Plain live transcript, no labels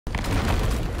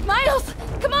Miles,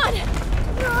 come on!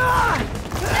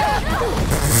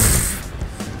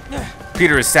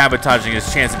 Peter is sabotaging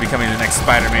his chance of becoming the next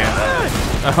Spider-Man.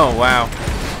 Oh, wow.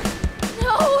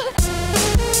 No!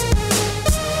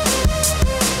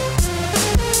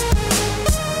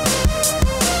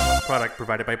 Product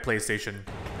provided by PlayStation.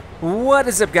 What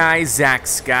is up, guys?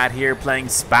 ZackScott here playing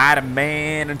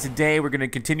Spider-Man, and today we're going to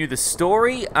continue the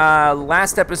story.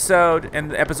 Last episode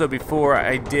and the episode before,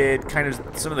 I did kind of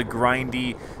some of the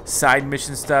grindy side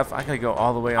mission stuff. I gotta go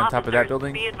all the way on top of that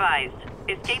building. Be advised,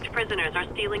 escaped prisoners are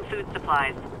stealing food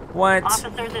supplies. What?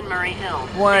 Officers in Murray Hill.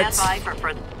 What? Stand by for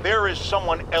further. There is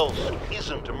someone else who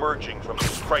isn't emerging from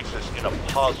this crisis in a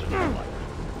positive light.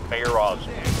 Mayor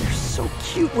Osborn. They're so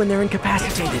cute when they're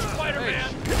incapacitated.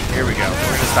 Here we go.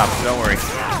 We're gonna stop them. Don't worry.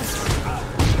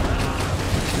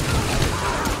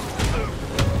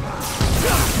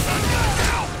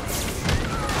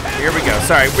 Here we go.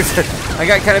 Sorry, I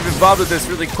got kind of involved with this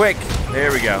really quick.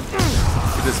 There we go.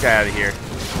 Get this guy out of here.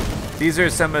 These are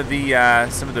some of the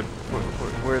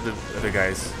where are the other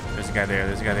guys? There's a guy there.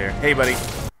 There's a guy there. Hey, buddy.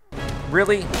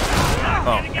 Really?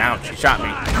 Oh, ouch! He shot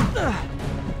me.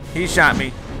 He shot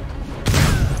me.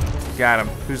 Got him.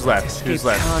 Who's left? Who's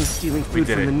left? Con stealing food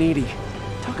from the needy.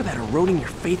 Talk about eroding your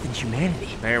faith in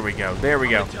humanity. There we go. There we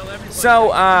go. So,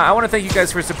 I want to thank you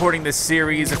guys for supporting this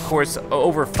series. Of course,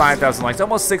 over 5,000 likes,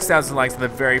 almost 6,000 likes in the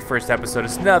very first episode.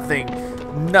 It's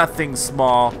nothing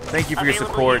small. Thank you for your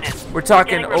support. We're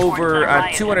talking over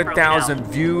 200,000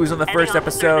 views on the first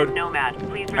episode.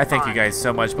 I thank you guys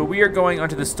so much. But we are going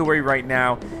onto the story right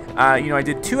now. You know, I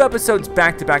did 2 episodes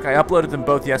back to back. I uploaded them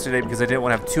both yesterday because I didn't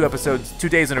want to have 2 episodes 2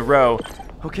 days in a row.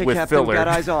 Okay, with Captain, filler. got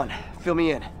eyes on. Fill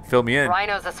me in. Fill me in.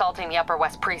 Rhino's assaulting the Upper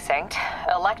West Precinct.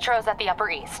 Electro's at the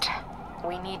Upper East.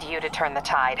 We need you to turn the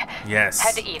tide. Yes.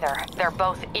 Head to either. They're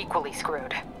both equally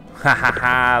screwed. Ha ha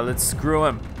ha, let's screw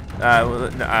him.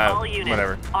 All units.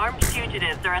 Whatever. Armed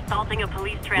fugitives are assaulting a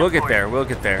police transport. We'll get there, we'll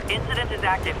get there. Incident is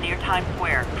active near Times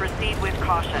Square. Proceed with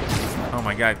caution. Oh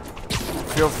my god.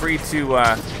 Feel free to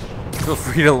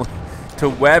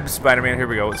web Spider-Man. Here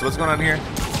we go. So what's going on here?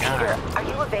 Peter, are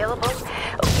you available?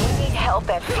 We need help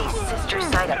at Feast's sister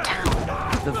site uptown.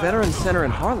 The Veterans Center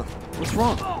in Harlem. What's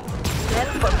wrong? Men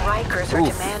from Rikers are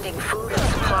demanding food and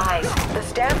supplies. The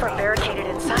staff are barricaded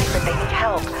inside, but they need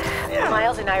help.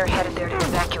 Miles and I are headed there to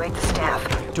evacuate the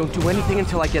staff. Don't do anything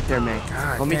until I get there, May.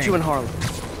 I'll meet you in Harlem.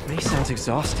 May sounds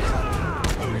exhausted.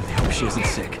 I really hope she isn't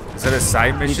sick. Is that a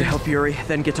side I need to mission? help Yuri,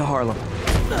 then get to Harlem.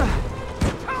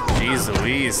 Jeez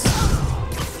Louise.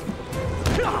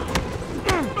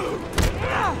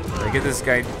 Did I get this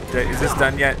guy? Is this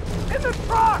done yet?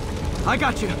 I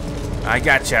got you. I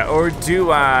gotcha. Or do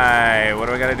I? What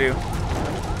do I gotta do?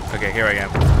 Okay, here I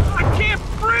am. I can't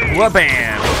breathe!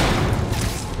 Wha-bam!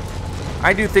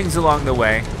 I do things along the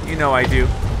way. You know I do.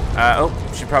 Oh,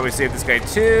 should probably save this guy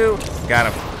too.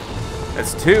 Got him.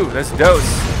 That's 2. That's dose.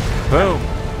 Boom.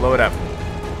 Blow it up.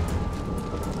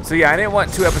 So yeah, I didn't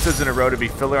want 2 episodes in a row to be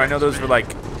filler. I know those were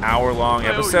like hour-long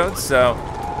episodes, so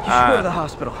You should go to the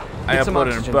hospital. I Get some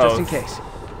uploaded oxygen, them both. just in case.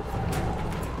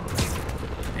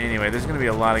 Anyway, there's gonna be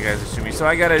a lot of guys that shoot me, so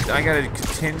I gotta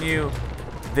continue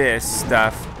this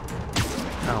stuff.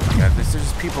 Oh my god, there's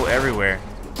just people everywhere.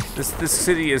 This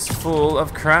city is full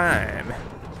of crime.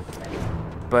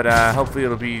 But hopefully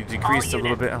it'll be decreased a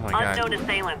little bit. Oh my god. Unknown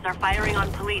assailants are firing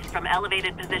on police from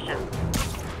elevated positions.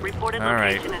 Reported All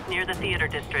right. location is near the theater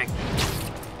district.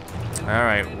 All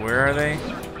right, where are they?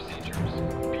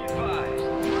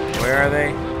 Where are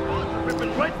they?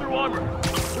 Right through armor.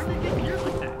 Where'd they get gears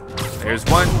like that? There's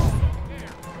one.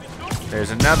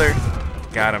 There's another.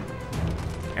 Got him.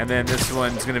 And then this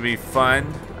one's gonna be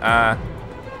fun.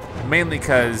 Mainly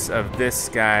because of this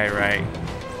guy, right?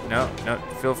 No,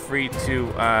 feel free to,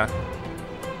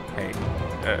 hey,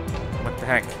 what the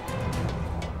heck?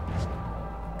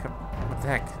 Come, what the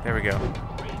heck? There we go.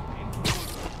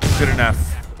 Good enough.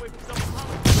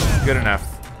 Good enough.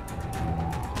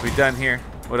 We done here?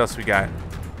 What else we got?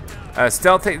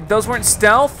 Stealth, those weren't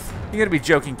stealth? You gotta be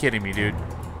joking, kidding me, dude.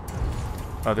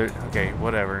 Oh, they're, okay,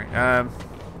 whatever.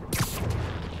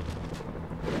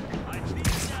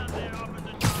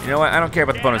 You know what? I don't care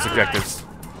about the bonus objectives.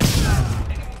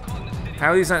 How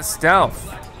are these not stealth?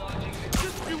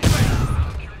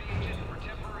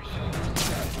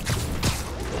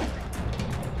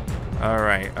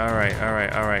 Alright.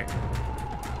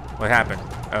 What happened?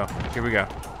 Oh, here we go.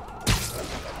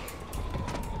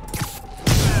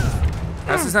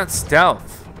 How's this not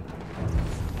stealth?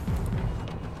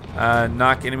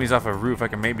 Knock enemies off a roof. I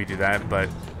can maybe do that, but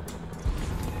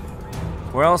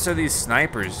where else are these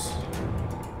snipers?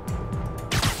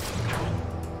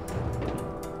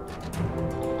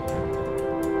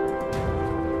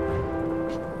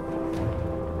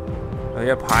 Are they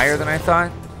up higher than I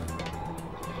thought?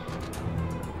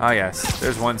 Oh yes,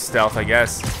 there's one stealth, I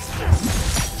guess.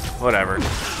 Whatever.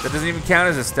 That doesn't even count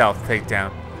as a stealth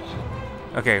takedown.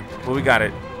 Okay, well we got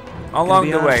it. Along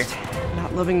the way.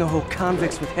 Not loving the whole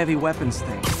convicts with heavy weapons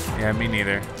thing. Yeah, me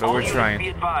neither. But we're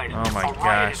trying. Oh my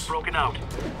gosh.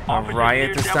 A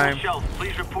riot this time?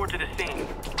 Please report to the scene.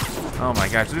 Oh my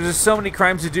gosh, there's just so many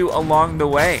crimes to do along the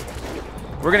way.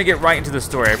 We're gonna get right into the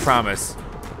story, I promise.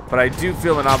 But I do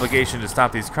feel an obligation to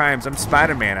stop these crimes. I'm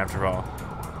Spider-Man after all.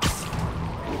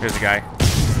 Here's a guy.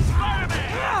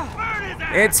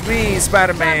 It's me,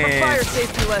 Spider-Man. Time for fire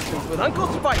safety lessons with Uncle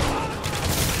Spike.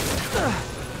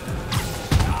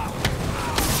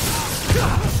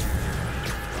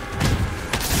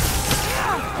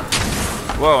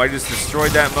 Whoa, I just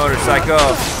destroyed that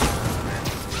motorcycle.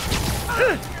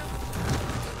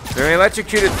 They're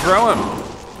electrocuted, throw him.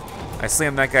 I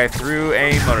slammed that guy through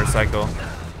a motorcycle.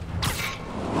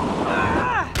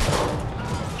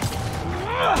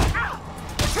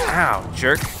 Ow,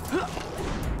 jerk.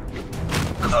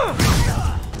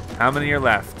 How many are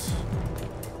left?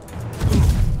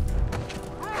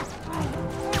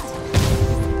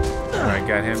 Alright,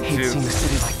 got him Hate too. seeing the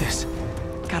city like this.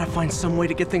 Gotta find some way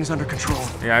to get things under control.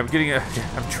 Yeah,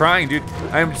 I'm trying, dude.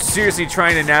 I'm seriously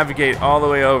trying to navigate all the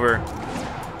way over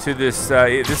to this.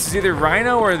 This is either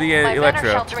Rhino or the My men are Electro.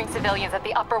 sheltering civilians at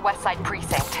the Upper West Side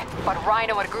precinct, but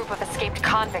Rhino and a group of escaped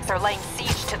convicts are laying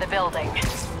siege to the building.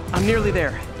 I'm nearly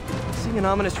there. Seeing an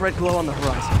ominous red glow on the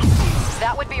horizon.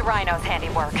 That would be Rhino's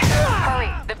handiwork.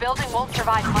 Hurry, the building won't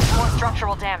survive much more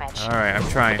structural damage. Alright, I'm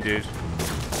trying, dude.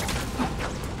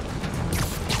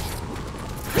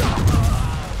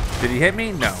 Did he hit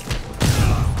me? No.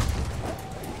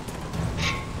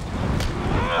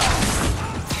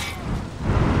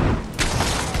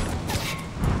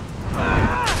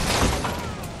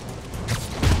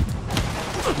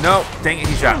 No, dang it,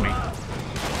 he shot me.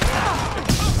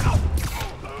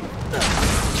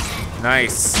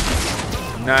 Nice.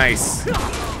 Nice.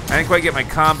 I didn't quite get my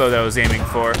combo that I was aiming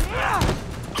for.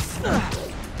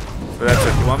 But that's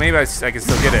okay. Well, maybe I can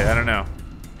still get it. I don't know.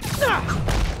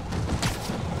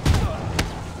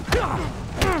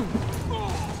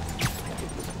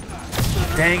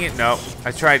 Dang it, no.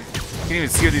 I tried. Can't even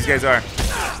see what these guys are.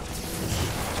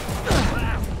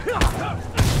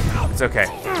 It's okay.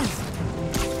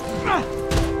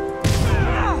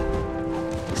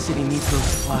 The city needs those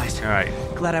supplies. Alright.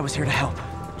 Glad I was here to help.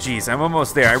 Jeez, I'm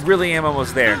almost there. I really am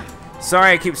almost there.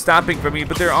 Sorry I keep stopping from you,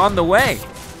 but they're on the way.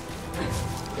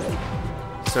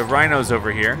 So Rhino's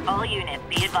over here. All units,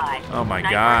 be advised. Oh my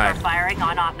Snipers God. are firing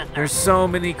on officers. There's so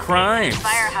many crimes.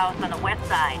 Firehouse on the west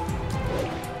side.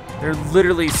 There are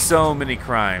literally so many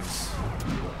crimes.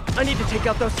 I need to take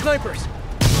out those snipers.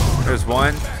 There's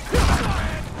one.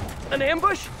 An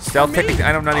ambush? Stealth For me? technique.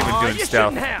 I'm not even doing you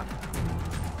stealth. shouldn't have.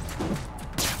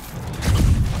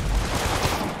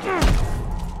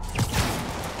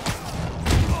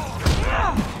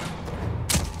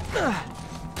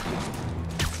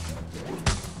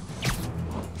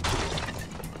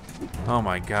 Oh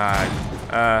my God.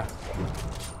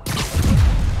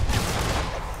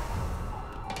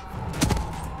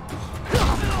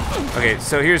 Okay,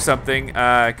 so here's something.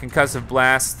 Concussive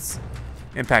blasts,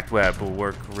 impact web will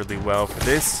work really well for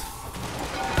this.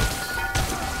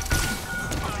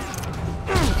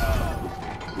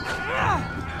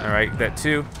 All right, that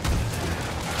too.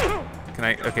 Can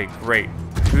I? Okay, great.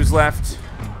 Who's left?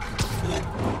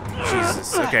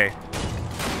 Jesus. Okay.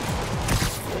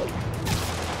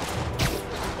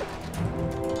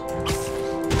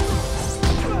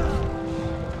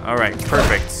 All right,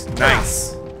 perfect.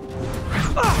 Nice.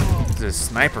 There's a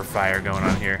sniper fire going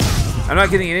on here. I'm not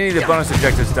getting any of the bonus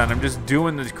objectives done. I'm just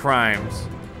doing the crimes.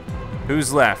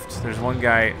 Who's left? There's one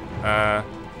guy.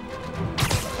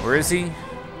 Where is he?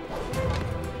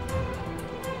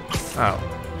 Oh,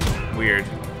 weird.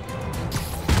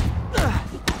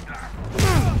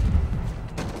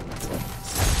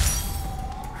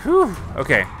 Whew.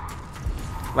 Okay.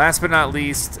 Last but not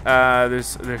least,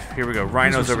 here we go.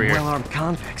 Rhino's over here. Well-armed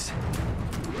convicts.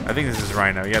 I think this is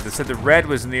Rhino. Yeah, they said the red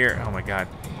was near. Oh my God.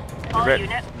 The All red.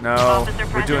 units, No, officer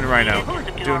we're doing presence Rhino. needed to We're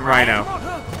subdue doing a riot. Rhino.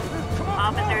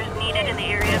 Officers needed in the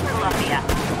area of Columbia.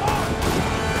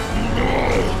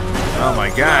 Oh my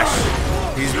gosh.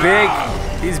 He's big.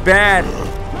 He's bad.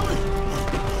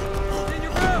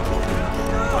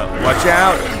 Watch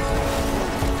out.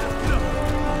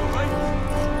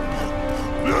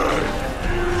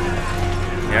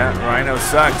 Yeah, Rhino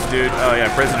sucks, dude. Oh yeah,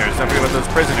 prisoners. Don't forget about those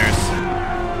prisoners.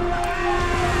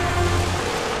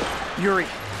 Yuri,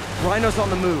 Rhino's on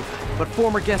the move, but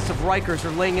former guests of Rikers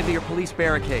are laying into your police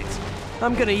barricades.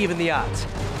 I'm gonna even the odds.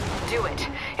 do it.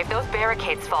 If those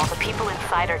barricades fall, the people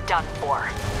inside are done for.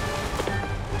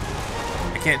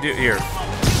 I can't do it here.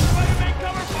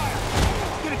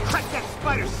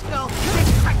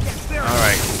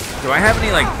 Alright. Do I have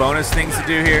any, like, bonus things to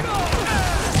do here?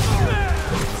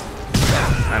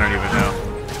 I don't even know.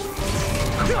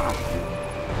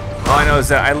 All I know is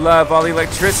that I love all the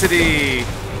electricity.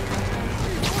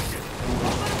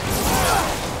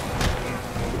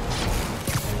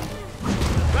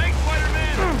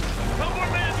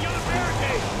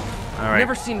 All right.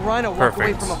 Never seen Rhino walk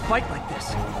away from a fight like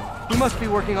this. He must be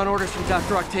working on orders from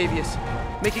Dr. Octavius,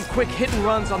 making quick hit and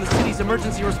runs on the city's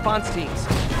emergency response teams.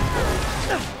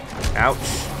 Ouch.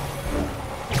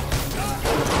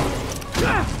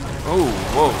 Oh,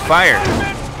 whoa, fire.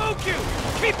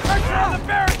 Keep pressure on the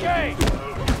barricade!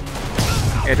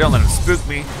 Yeah, don't let him spook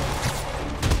me.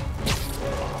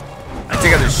 I'll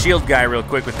take out the shield guy real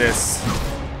quick with this.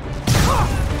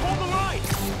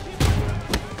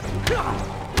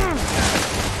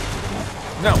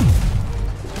 No.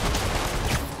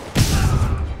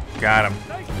 Got him.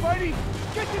 Nice, Spidey!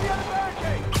 Get to the other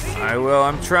barricade! I will,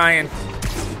 I'm trying.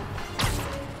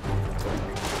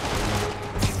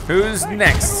 Who's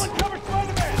next?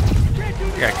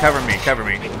 Yeah, cover me, cover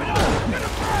me.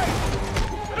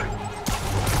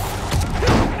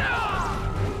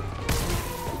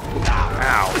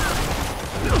 Ow.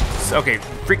 Okay,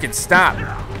 freaking stop.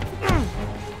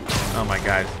 Oh my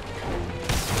god.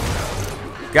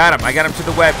 Got him, I got him to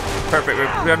the web. Perfect,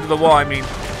 we're under the wall, I mean.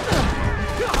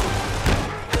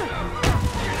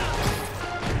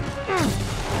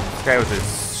 This guy with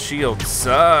his shield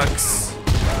sucks.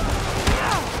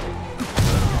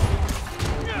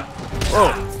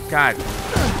 Oh, God.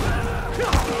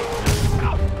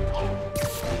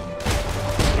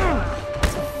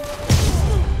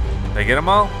 Did I get them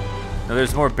all? No,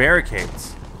 there's more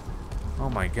barricades. Oh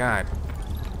my God.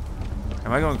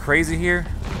 Am I going crazy here?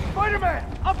 Spider-Man,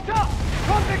 up top!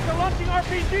 Convicts are launching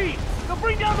RPGs! They'll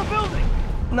bring down the building!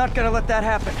 I'm not gonna let that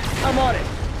happen. I'm on it.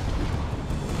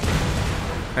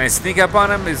 Can I sneak up on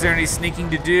him? Is there any sneaking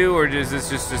to do, or is this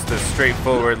just a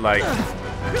straightforward, like...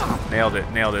 Nailed it,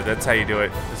 nailed it. That's how you do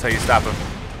it. That's how you stop him.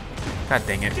 God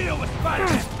dang it.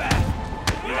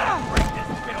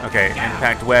 Okay,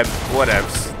 impact web,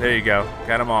 whatevs. There you go.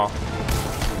 Got them all.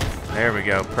 There we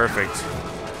go. Perfect.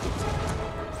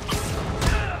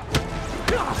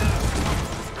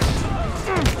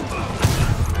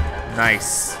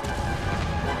 Nice.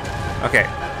 Okay.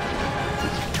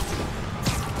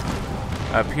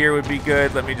 Up here would be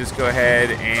good. Let me just go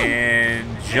ahead and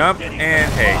jump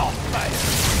and hey.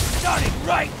 Starting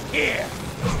right here.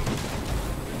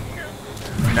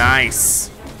 Nice.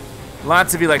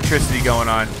 Lots of electricity going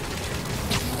on.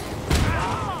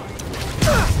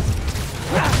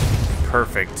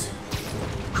 Perfect.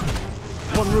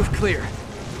 One roof clear.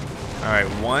 All right,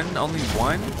 one? Only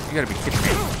one? You gotta be kidding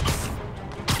me.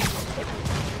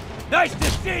 Nice to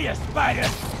see you, Spider.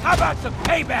 How about some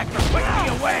payback for putting me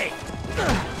away?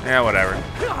 Yeah, whatever.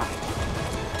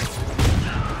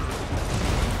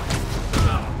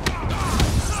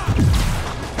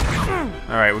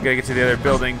 All right, we gotta get to the other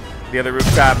building, the other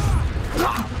rooftop.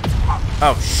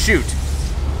 Oh, shoot.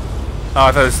 Oh,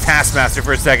 I thought it was Taskmaster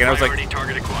for a second. I was like...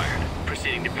 target acquired.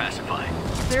 Proceeding to pacify.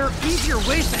 There are easier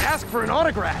ways to ask for an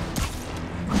autograph.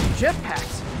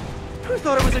 Jetpacks. Who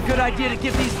thought it was a good idea to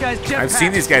give these guys jetpacks? I've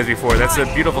seen these guys before. That's the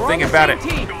beautiful thing about it.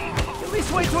 At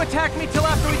least wait to attack me till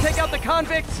after we take out the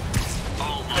convicts.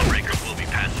 All lawbreakers will be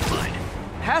pacified.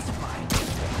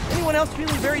 Pacified? Anyone else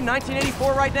feeling very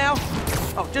 1984 right now?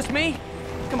 Oh, just me?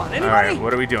 Come on, anybody? All right,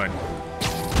 what are we doing?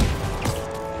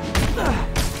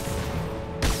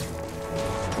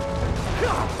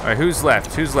 All right, who's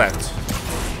left? Who's left?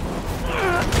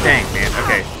 Dang, man.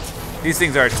 Okay. These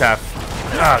things are tough.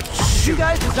 Oh, shoot. You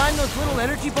guys designed those little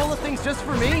energy bola things just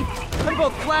for me? I'm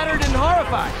both flattered and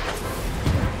horrified.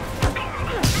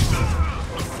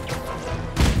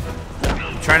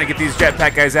 I'm trying to get these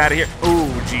jetpack guys out of here.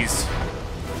 Ooh, jeez.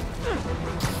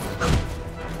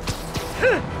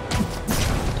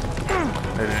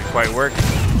 That didn't quite work.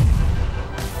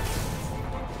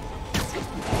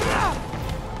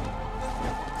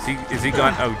 Is he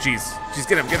gone? Oh, jeez. Just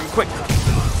get him quick.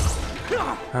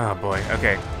 Oh, boy.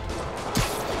 Okay.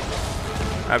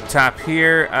 Up top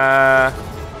here.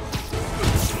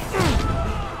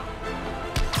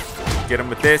 Get him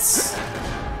with this.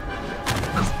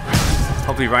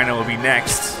 Hopefully Rhino will be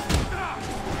next.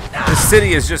 The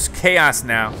city is just chaos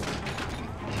now.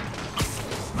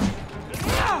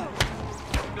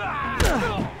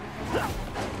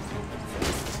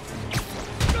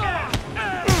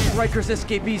 Riker's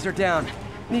escapees are down.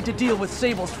 Need to deal with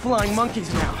Sable's flying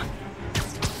monkeys now.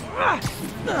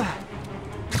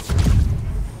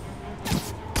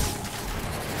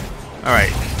 All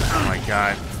right. Oh my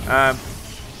God.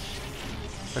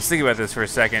 Let's think about this for a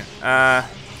second. Ow.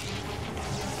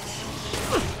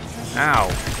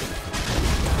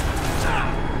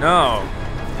 No.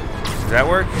 Does that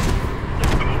work?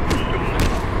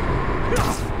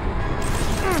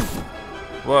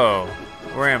 Whoa.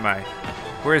 Where am I?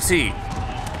 Where is he?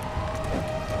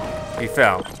 He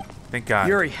fell. Thank God.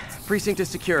 Yuri, precinct is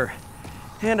secure.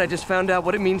 And I just found out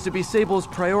what it means to be Sable's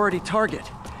priority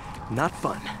target. Not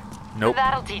fun. Nope.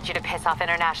 That'll teach you to piss off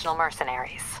international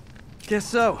mercenaries. Guess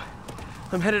so.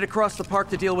 I'm headed across the park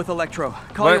to deal with Electro.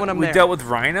 Call you when I'm we there. dealt with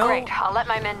Rhino? Great, I'll let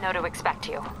my men know to expect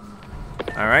you.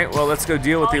 All right, well, let's go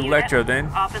deal with the All Electro units, then.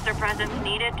 Officer presence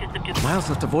needed to subdue. Miles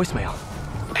left a voicemail.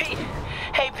 Pete!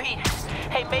 Hey, Pete.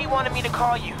 Hey, May wanted me to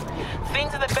call you.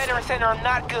 Things at the Veteran Center are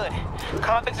not good.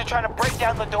 Convicts are trying to break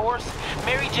down the doors.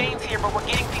 Mary Jane's here, but we're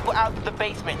getting people out of the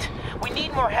basement. We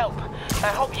need more help. I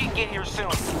hope you can get here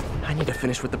soon. I need to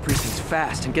finish with the precincts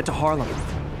fast and get to Harlem.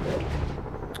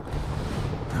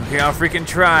 Okay, I'll freaking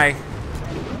try.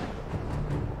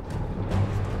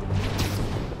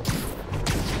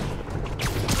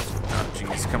 Oh,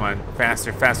 jeez, come on.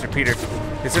 Faster, faster, Peter.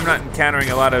 Because I'm not encountering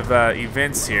a lot of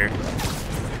events here.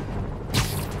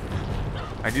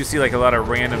 I do see like a lot of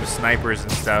random snipers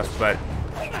and stuff, but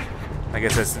I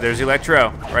guess there's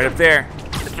Electro, right up there.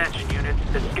 Attention units,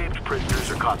 escaped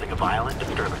prisoners are causing a violent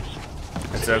disturbance.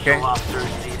 That's okay. Additional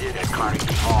officers needed at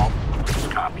Carnegie Hall. Please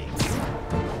copy.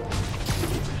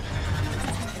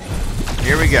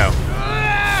 Here we go.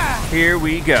 Here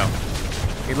we go.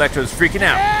 Electro's freaking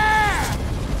out.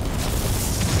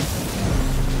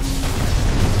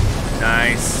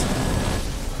 Nice.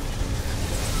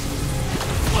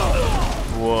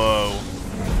 Whoa.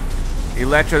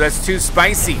 Electro, that's too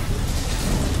spicy.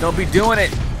 Don't be doing it.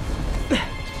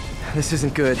 This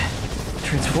isn't good.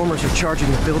 Transformers are charging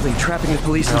the building, trapping the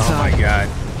police Oh inside. my God.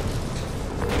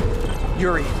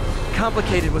 Yuri,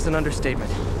 complicated was an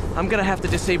understatement. I'm gonna have to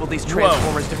disable these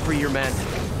transformers to free your men.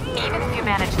 Even if you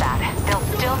manage that, they'll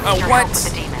still need your what? help with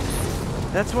the demons.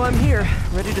 That's why I'm here,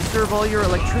 ready to serve all your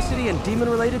electricity and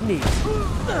demon-related needs.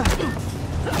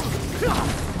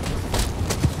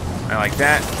 I like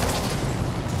that.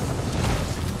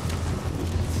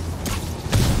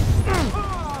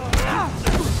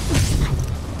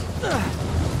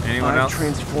 Anyone 5 else?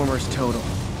 transformers total.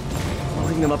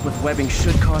 Loading them up with webbing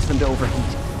should cause them to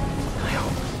overheat. I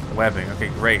hope. Webbing. Okay,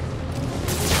 great.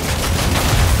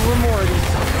 4 more of these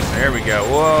suckers. There we go.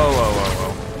 Whoa, whoa,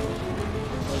 whoa,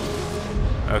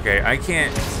 whoa. Okay, I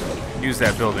can't use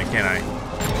that building, can I?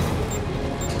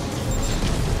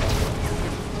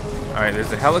 Alright,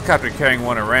 there's a helicopter carrying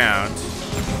one around.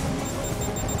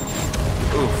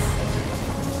 Oof.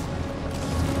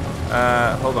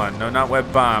 Hold on. No, not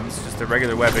web bombs, just the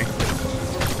regular webbing.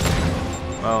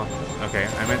 Well, okay,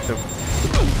 I meant the...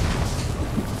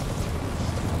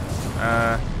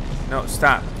 no,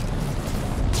 stop.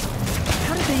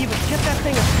 How did they even get that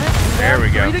thing attached? There we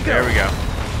go, there we go.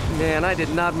 Man, I did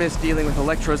not miss dealing with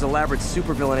Electro's elaborate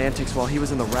supervillain antics while he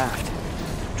was in the raft.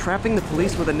 Trapping the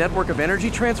police with a network of energy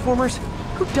transformers?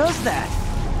 Who does that?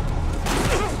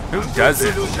 Who does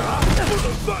it?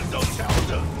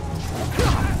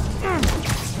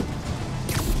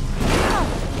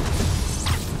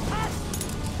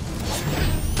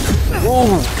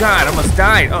 Oh, God, I almost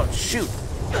died. Oh, shoot.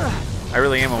 I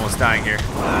really am almost dying here.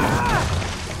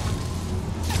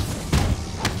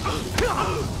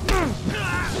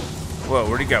 Whoa,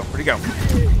 where'd he go? Where'd he go?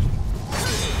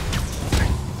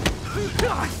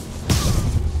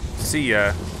 See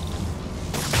ya.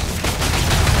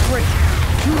 Great.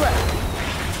 2 left.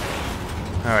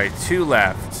 All right, 2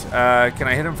 left. Can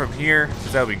I hit him from here?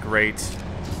 Because that would be great.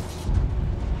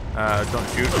 Don't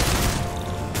shoot.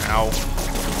 Ow.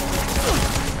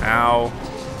 Ow.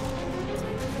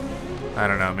 I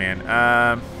don't know, man.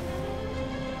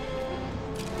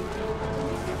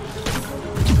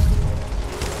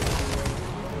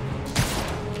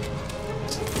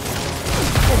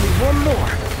 Only 1 more.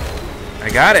 I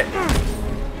got it.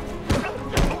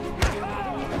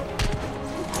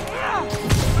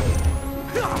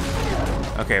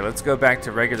 Okay, let's go back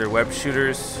to regular web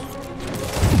shooters.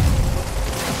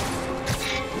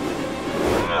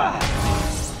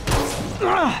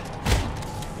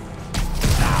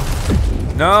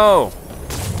 No!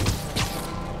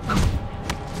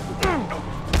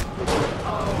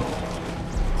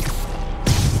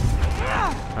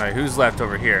 Alright, who's left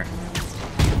over here?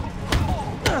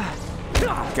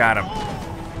 Got him.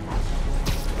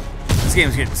 This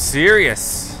game's getting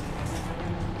serious.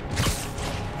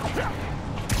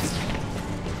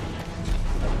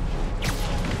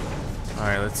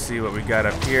 Alright, let's see what we got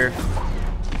up here.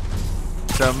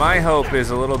 So my hope is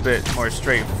a little bit more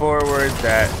straightforward,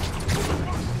 that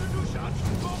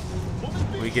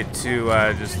we get to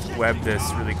just web this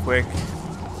really quick.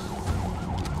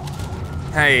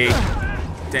 Hey,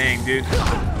 dang, dude.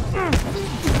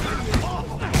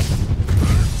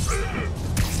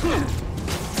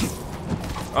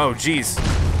 Oh, jeez.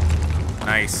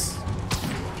 Nice.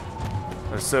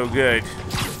 That's so good.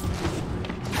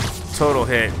 Total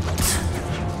hit.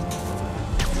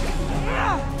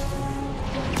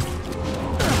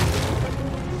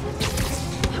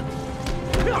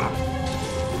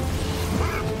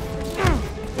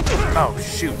 Oh,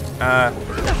 shoot.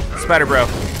 Spider Bro.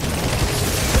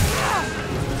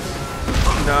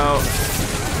 No.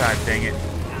 God dang it.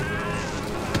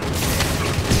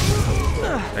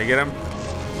 Did I get him?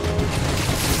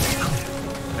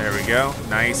 There we go.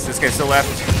 Nice. This guy's still left.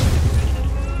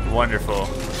 Wonderful.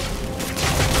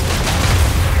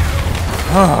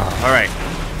 Oh, all right.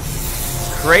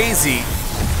 Crazy.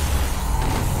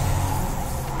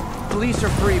 Police are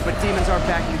free, but demons aren't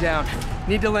backing down.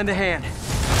 Need to lend a hand.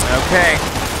 Okay.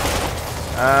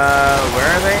 Where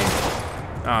are they?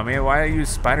 Oh man, why did I use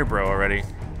Spider Bro already?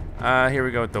 Here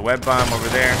we go with the web bomb over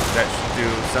there. That should do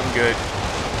some good.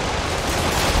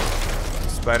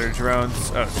 Spider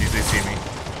drones. Oh, geez, they see me.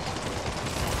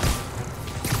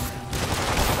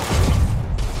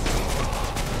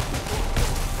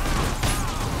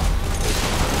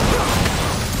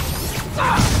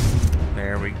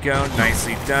 There we go.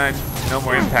 Nicely done. No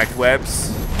more impact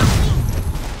webs.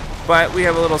 But we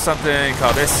have a little something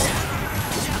called this.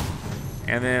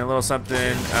 And then a little something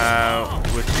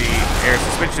with the air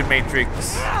suspension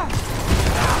matrix.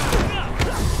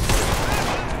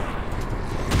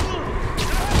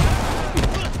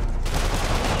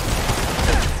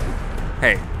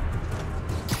 Hey.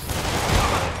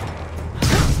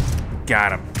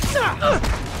 Got him.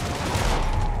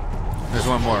 There's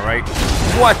one more, right?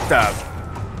 What the?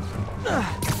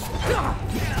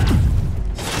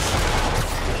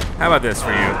 How about this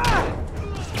for you?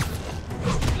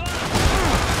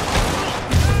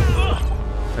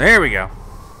 There we go.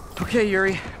 Okay,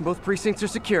 Yuri. Both precincts are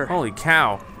secure. Holy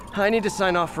cow. I need to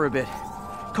sign off for a bit.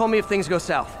 Call me if things go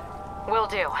south. Will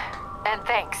do. And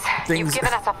thanks. You've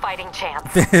given us a fighting chance.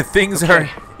 Things are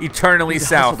eternally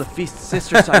south. To Feast's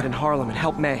sister site in Harlem and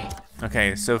help May.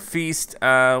 Okay, so Feast,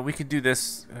 we could do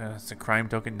this. It's a crime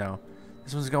token? No.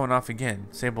 This one's going off again.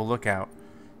 Sable lookout.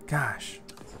 Gosh.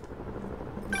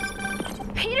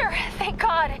 Peter, thank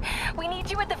God. We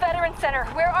need you at the Veteran Center.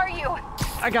 Where are you?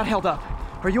 I got held up.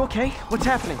 Are you okay? What's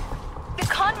happening? The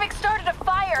convicts started a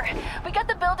fire. We got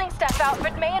the building staff out,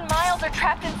 but May and Miles are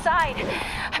trapped inside.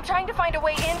 I'm trying to find a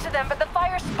way into them, but the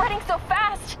fire's spreading so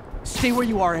fast. Stay where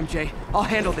you are, MJ. I'll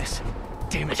handle this.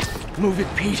 Damn it. Move it,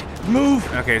 Pete.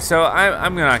 Move! Okay, so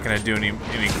I'm not going to do any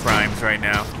crimes right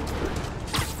now.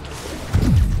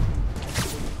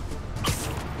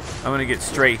 I'm going to get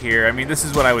straight here. I mean, this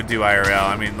is what I would do IRL.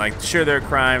 I mean, like, sure, there are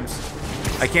crimes.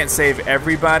 I can't save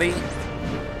everybody,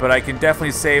 but I can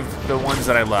definitely save the ones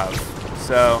that I love.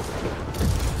 So,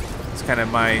 it's kind of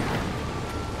my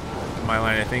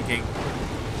line of thinking.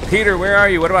 Peter, where are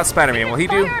you? What about Spider-Man? Will he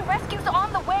do? Fire and rescue's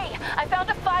on the way. I found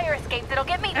a fire escape that'll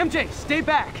get me. MJ, stay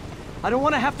back. I don't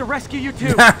want to have to rescue you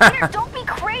too. Peter, don't be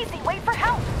crazy. Wait for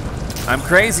help. I'm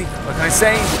crazy. What can I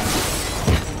say?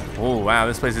 Oh, wow,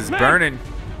 this place is burning.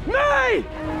 May!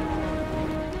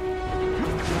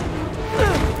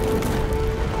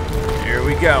 Here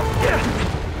we go.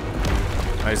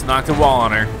 I just knocked a wall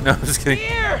on her. No, I'm just kidding.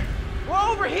 Here! We're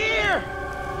over here!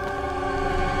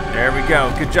 There we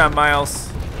go. Good job, Miles.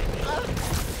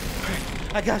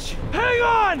 I got you. Hang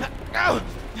on! Oh.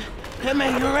 Hey,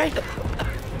 man, you alright?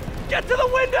 Get to the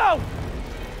window!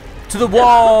 To the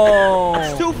wall!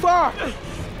 It's too far.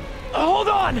 Hold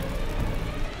on!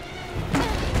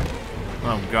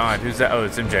 Oh, God. Who's that? Oh,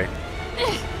 it's MJ.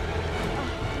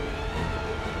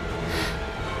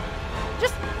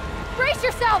 Just brace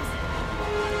yourselves.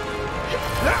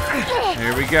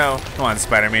 Here we go. Come on,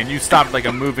 Spider-Man. You stopped like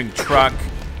a moving truck.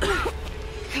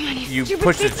 You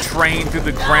pushed a train through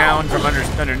the ground from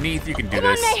underneath. You can do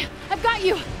this. Come on, May. I've got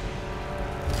you.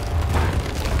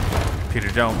 Peter,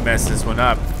 don't mess this one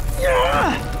up.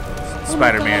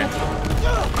 Spider-Man.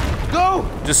 Go!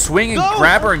 Just swing and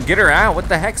grab her and get her out. What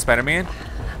the heck, Spider-Man?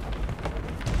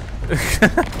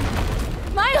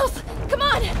 Miles, come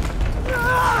on.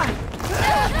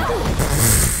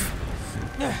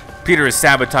 Peter is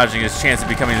sabotaging his chance of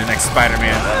becoming the next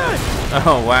Spider-Man.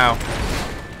 Oh, wow.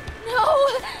 No.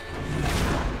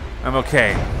 I'm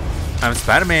okay. I'm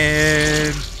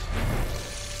Spider-Man.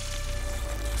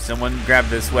 Someone grab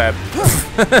this web.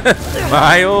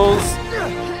 Miles!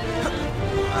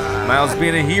 Miles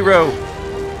being a hero.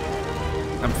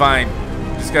 I'm fine.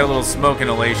 Just got a little smoke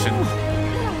inhalation.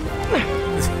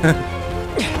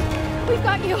 We've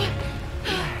got you.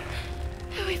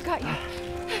 We've got you.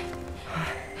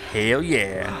 Hell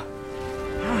yeah.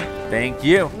 Thank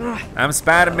you. I'm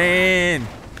Spider-Man.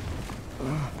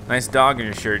 Nice dog in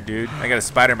your shirt, dude. I got a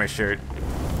spider in my shirt.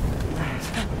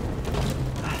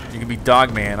 You can be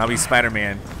Dog Man. I'll be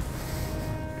Spider-Man.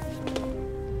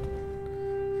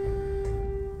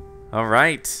 All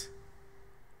right.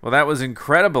 Well, that was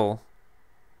incredible.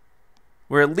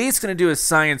 We're at least going to do a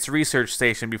science research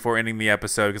station before ending the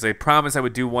episode, because I promised I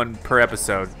would do one per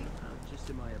episode. Just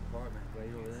in my apartment, right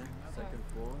over there, second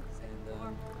floor,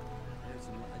 and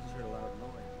I just heard a loud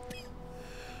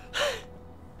noise.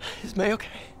 Is May okay?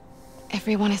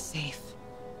 Everyone is safe.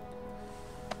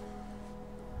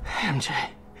 MJ,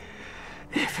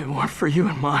 if it weren't for you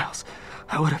and Miles,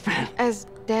 I would have been As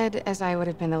dead as I would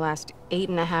have been the last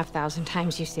 8,500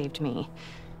 times you saved me.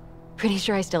 Pretty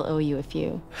sure I still owe you a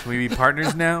few. Can we be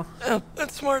partners now?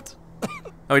 That's smart.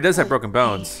 Oh, he does have broken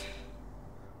bones.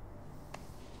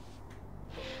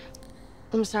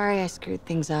 I'm sorry I screwed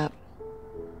things up.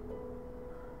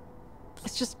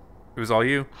 It's just It was all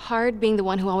you? hard being the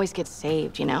one who always gets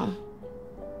saved, you know?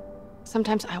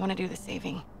 Sometimes I want to do the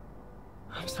saving.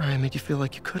 I'm sorry I made you feel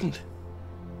like you couldn't.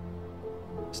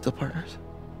 Still partners?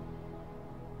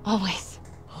 Always.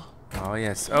 Oh,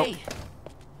 yes. Oh. Hey.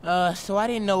 So I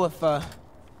didn't know if,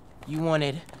 you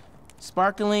wanted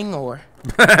sparkling or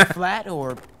flat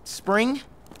or spring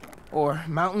or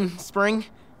mountain spring.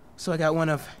 So I got one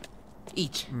of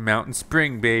each. Mountain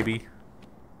Spring, baby.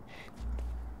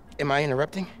 Am I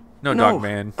interrupting? No, Dog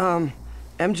Man.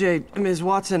 MJ, Ms.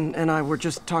 Watson and I were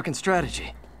just talking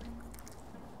strategy.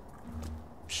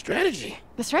 Strategy?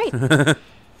 That's right. The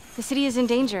city is in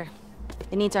danger.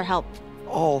 It needs our help.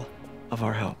 All of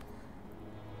our help.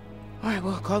 All right,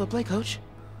 well, call the play, coach.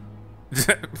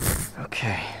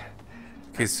 Okay.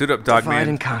 Okay, suit up, Dog Divide Man.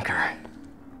 and conquer.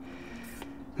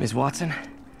 Ms. Watson,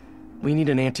 we need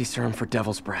an anti-serum for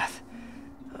Devil's Breath.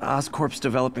 Oscorp's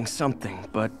developing something,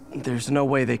 but there's no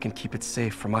way they can keep it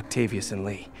safe from Octavius and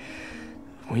Lee.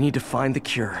 We need to find the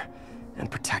cure and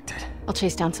protect it. I'll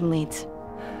chase down some leads.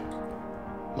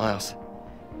 Miles,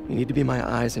 you need to be my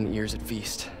eyes and ears at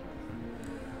Feast.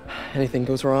 Anything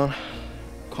goes wrong,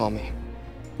 call me.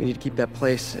 We need to keep that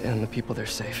place and the people there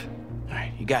safe. All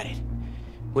right, you got it.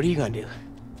 What are you gonna do?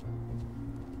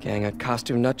 Gang at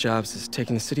Costume Nut Jobs is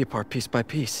taking the city apart piece by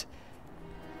piece.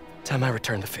 Time I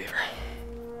return the favor.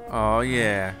 Oh,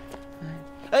 yeah.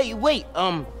 Hey, wait,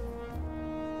 how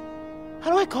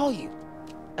do I call you?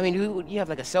 I mean, you have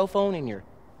like a cell phone in your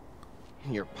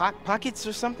pockets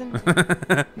or something?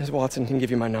 Ms. Watson can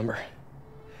give you my number.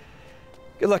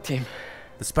 Good luck, team.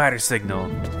 The spider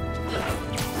signal.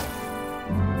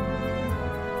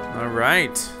 All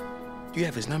right. You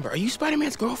have his number. Are you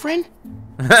Spider-Man's girlfriend?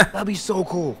 That'd be so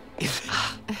cool.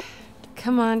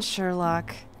 Come on,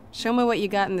 Sherlock. Show me what you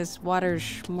got in this water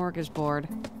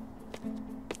smorgasbord.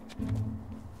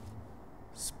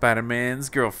 Spider-Man's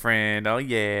girlfriend. Oh,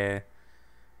 yeah.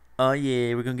 Oh,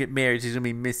 yeah. We're gonna get married. She's gonna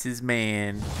be Mrs.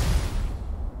 Man.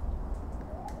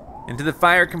 Into the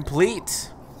fire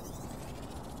complete.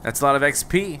 That's a lot of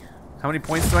XP. How many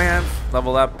points do I have?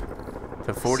 Level up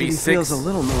to 46. City feels a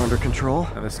little more under control.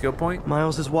 Another skill point.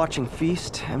 Miles is watching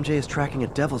Feast. MJ is tracking a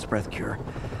Devil's Breath cure.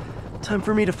 Time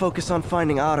for me to focus on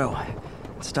finding Otto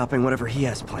and stopping whatever he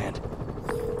has planned.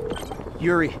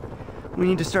 Yuri, we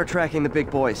need to start tracking the big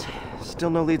boys.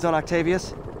 Still no leads on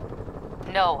Octavius?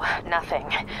 No,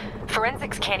 nothing.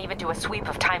 Forensics can't even do a sweep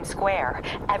of Times Square.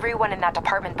 Everyone in that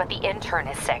department but the intern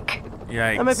is sick.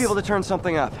 Yikes. I might be able to turn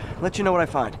something up. Let you know what I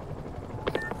find.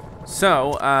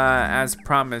 So, as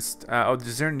promised, oh,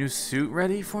 is there a new suit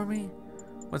ready for me?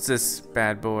 What's this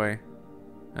bad boy?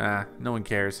 No one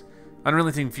cares.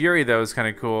 Unrelenting Fury, though, is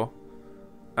kind of cool.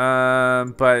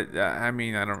 But, I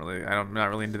mean, I'm not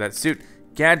really into that suit.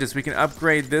 Gadgets, we can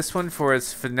upgrade this one for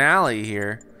its finale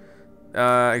here.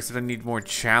 Except I need more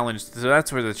challenge. So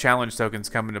that's where the challenge tokens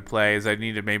come into play, is I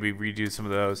need to maybe redo some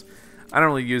of those. I don't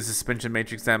really use the suspension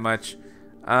matrix that much.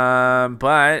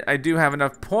 But I do have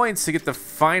enough points to get the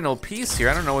final piece here.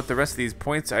 I don't know what the rest of these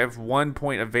points, I have 1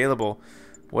 point available.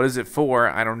 What is it for?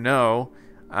 I don't know.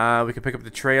 We can pick up the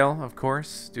trail, of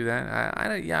course. Do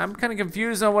that. Yeah, I'm kind of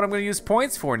confused on what I'm going to use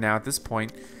points for now at this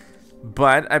point.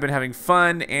 But I've been having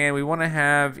fun, and we want to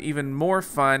have even more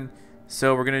fun.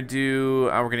 So we're going to do,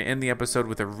 we're going to end the episode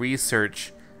with a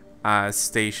research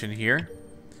station here.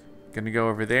 Going to go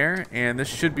over there, and this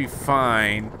should be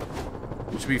fine.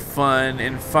 Should be fun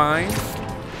and fine.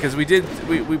 because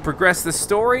we progressed the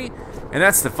story, and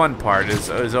that's the fun part.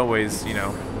 Is always, you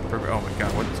know. Oh my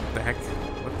God! What the heck?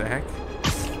 What the heck?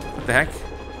 What the heck?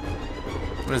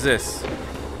 What is this?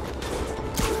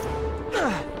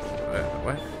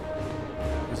 What?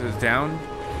 Is it down?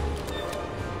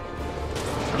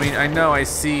 I mean, I know I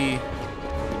see.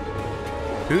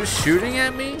 Who's shooting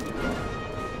at me?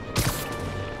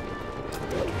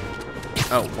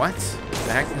 Oh, what? What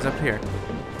the heck is up here?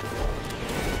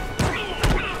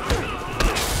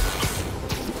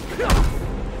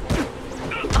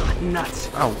 Nuts.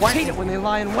 Oh, what? I hate it when they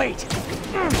lie in wait.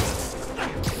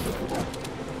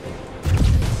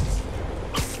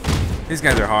 These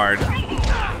guys are hard.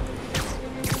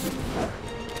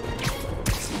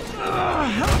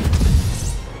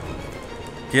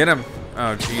 Get him.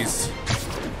 Oh, jeez.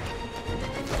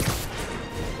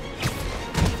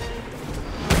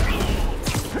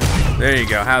 There you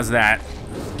go. How's that?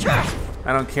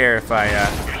 I don't care if I,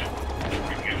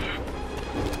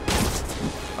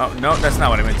 Oh, no, that's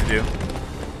not what I meant to do.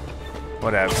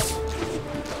 Whatever.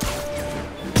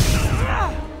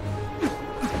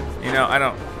 You know, I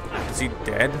don't... Is he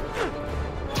dead?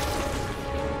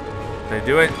 Did I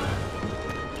do it?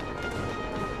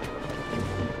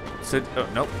 So, oh,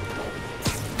 nope.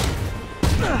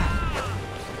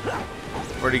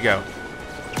 Where'd he go?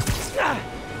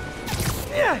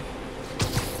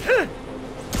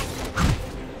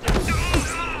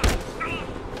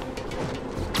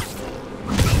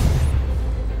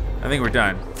 I think we're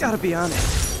done. Gotta be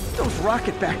honest, those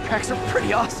rocket backpacks are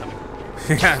pretty awesome.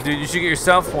 Yeah, dude, you should get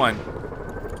yourself one.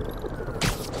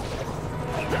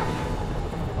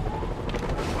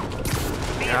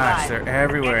 Gosh, they're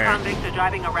everywhere. Convicts are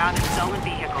driving around in stolen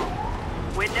vehicles.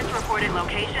 Witness reported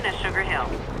location is Sugar Hill.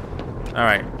 All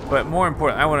right, but more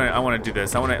important, I want to do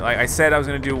this. Like I said, I was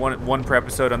gonna do one per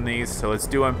episode on these, so let's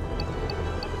do them.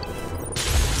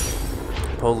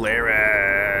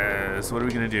 Polaris. What are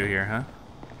we gonna do here, huh?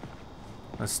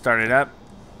 Let's start it up.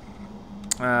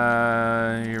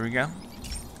 Here we go.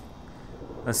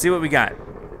 Let's see what we got.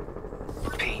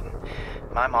 Pete,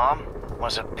 my mom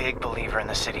was a big believer in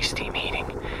the city's steam heating.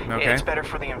 Okay. It's better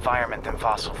for the environment than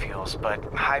fossil fuels, but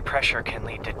high pressure can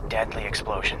lead to deadly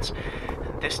explosions.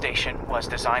 This station was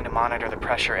designed to monitor the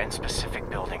pressure in specific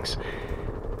buildings.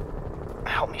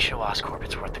 Help me show Oscorp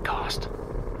it's worth the cost.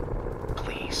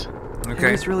 Please.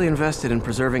 Okay. He's really invested in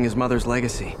preserving his mother's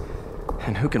legacy.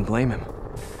 And who can blame him?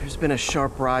 There's been a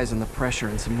sharp rise in the pressure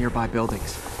in some nearby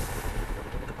buildings.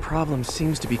 The problem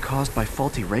seems to be caused by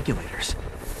faulty regulators.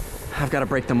 I've got to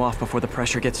break them off before the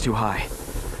pressure gets too high.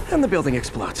 And the building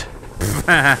explodes.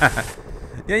 Yeah,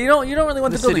 you don't really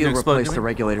want the building to explode. Replace the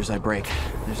regulators I break.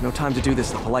 There's no time to do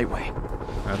this the polite way.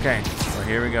 Okay, well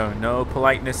here we go. No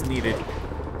politeness needed.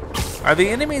 Are the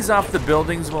enemies off the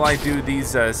buildings while I do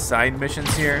these side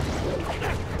missions here?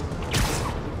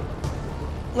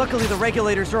 Luckily, the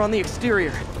regulators are on the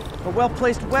exterior. A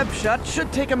well-placed web shot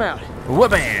should take them out.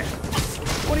 Whoop-bam!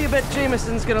 What do you bet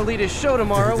Jameson's gonna lead his show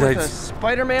tomorrow with a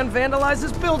Spider-Man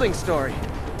vandalizes building story?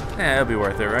 Yeah, it'll be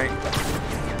worth it, right?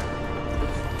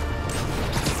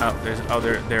 Oh,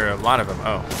 there are a lot of them.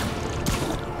 Oh.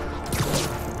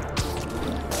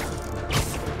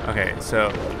 Okay,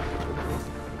 so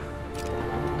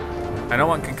I don't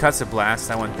want concussive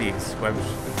blasts. I want these.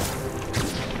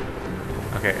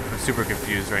 Okay, I'm super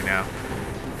confused right now.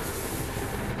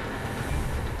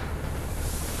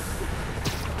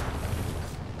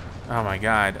 Oh my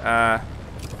god.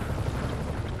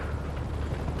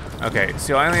 Okay,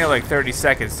 so I only have like 30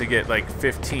 seconds to get like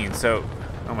 15, so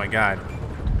oh my god.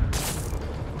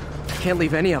 Can't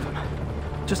leave any of them.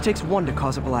 Just takes one to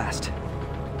cause a blast.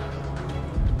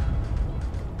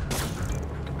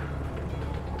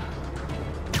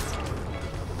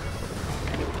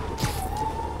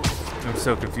 I'm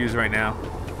so confused right now.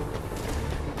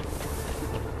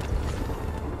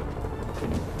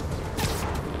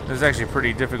 This is actually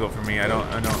pretty difficult for me. I don't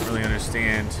really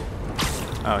understand.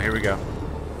 Oh, here we go.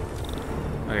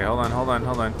 Okay, hold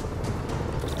on.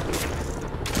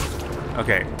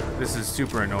 Okay, this is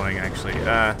super annoying actually.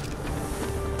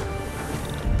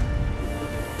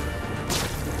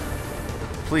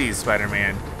 Please,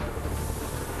 Spider-Man.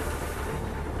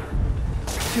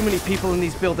 Too many people in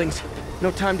these buildings. No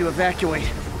time to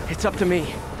evacuate. It's up to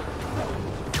me.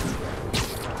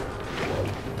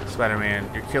 Spider-Man,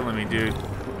 you're killing me, dude.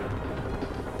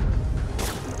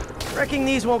 Wrecking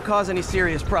these won't cause any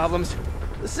serious problems.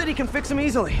 The city can fix them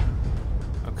easily.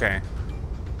 Okay.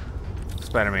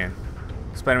 Spider-Man.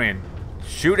 Spider-Man,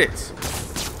 shoot it!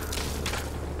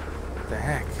 What the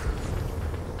heck?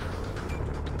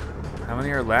 How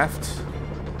many are left?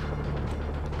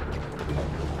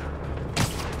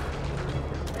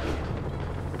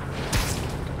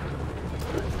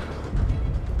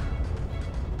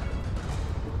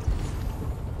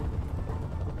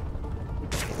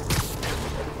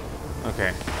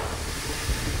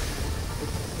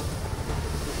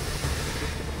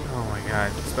 Oh my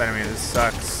god, Spider-Man, this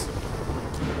sucks.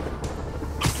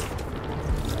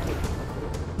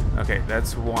 Okay,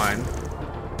 that's one.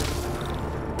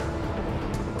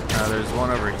 There's one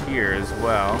over here as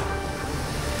well.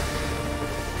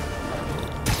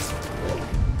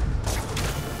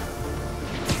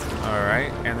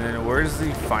 Alright, and then where's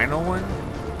the final one?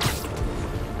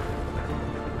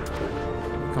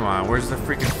 Come on, where's the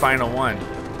freaking final one?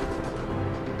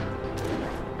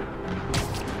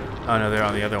 Oh no, they're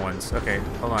on the other ones. Okay,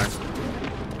 hold on.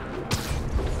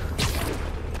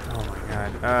 Oh my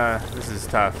god, this is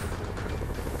tough.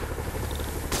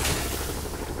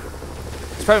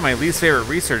 It's probably my least favorite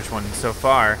research one so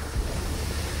far.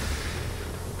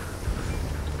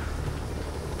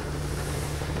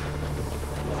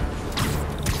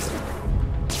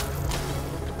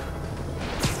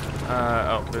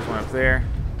 Oh, there's one up there.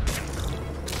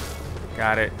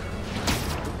 Got it.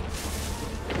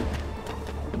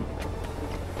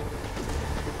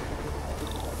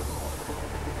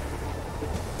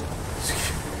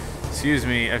 Excuse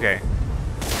me. Okay.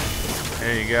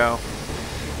 There you go.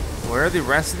 Where are the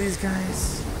rest of these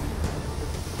guys?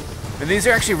 And these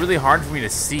are actually really hard for me to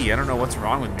see. I don't know what's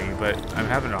wrong with me, but I'm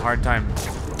having a hard time.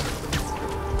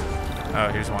 Oh,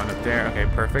 here's one up there. Okay,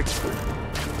 perfect.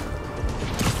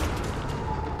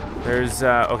 There's,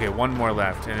 okay, one more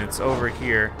left, and it's over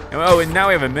here. Oh, and now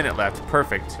we have a minute left.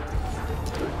 Perfect.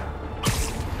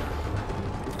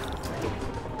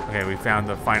 Okay, we found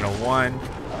the final one.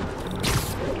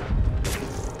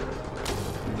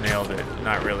 Nailed it.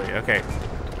 Not really. Okay.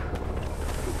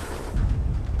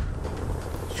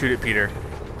 Shoot it, Peter.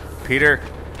 Peter.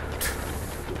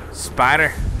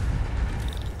 Spider.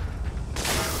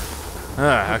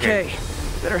 Okay.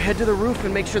 Better head to the roof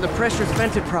and make sure the pressure's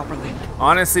vented properly.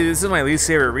 Honestly, this is my least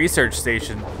favorite research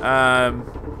station. Here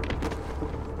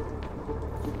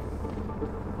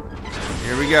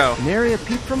we go. Nary a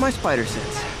peep from my spider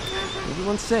sense.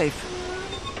 Everyone's safe.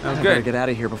 Oh, I better get out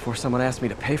of here before someone asks me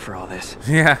to pay for all this.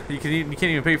 Yeah, you can't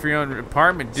even pay for your own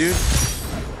apartment, dude.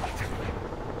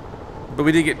 But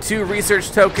we did get 2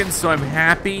 research tokens, so I'm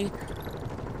happy.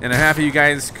 And I'm happy you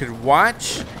guys could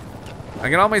watch. I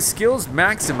got all my skills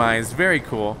maximized. Very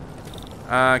cool.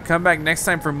 Come back next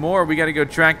time for more. We got to go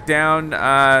track down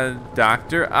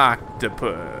Dr.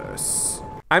 Octopus.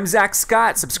 I'm Zack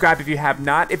Scott. Subscribe if you have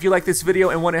not. If you like this video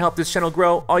and want to help this channel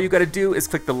grow, all you got to do is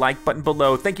click the like button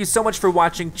below. Thank you so much for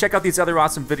watching. Check out these other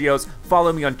awesome videos.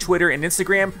 Follow me on Twitter and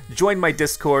Instagram. Join my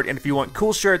Discord. And if you want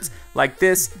cool shirts like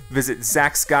this, visit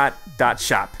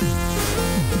ZackScott.shop.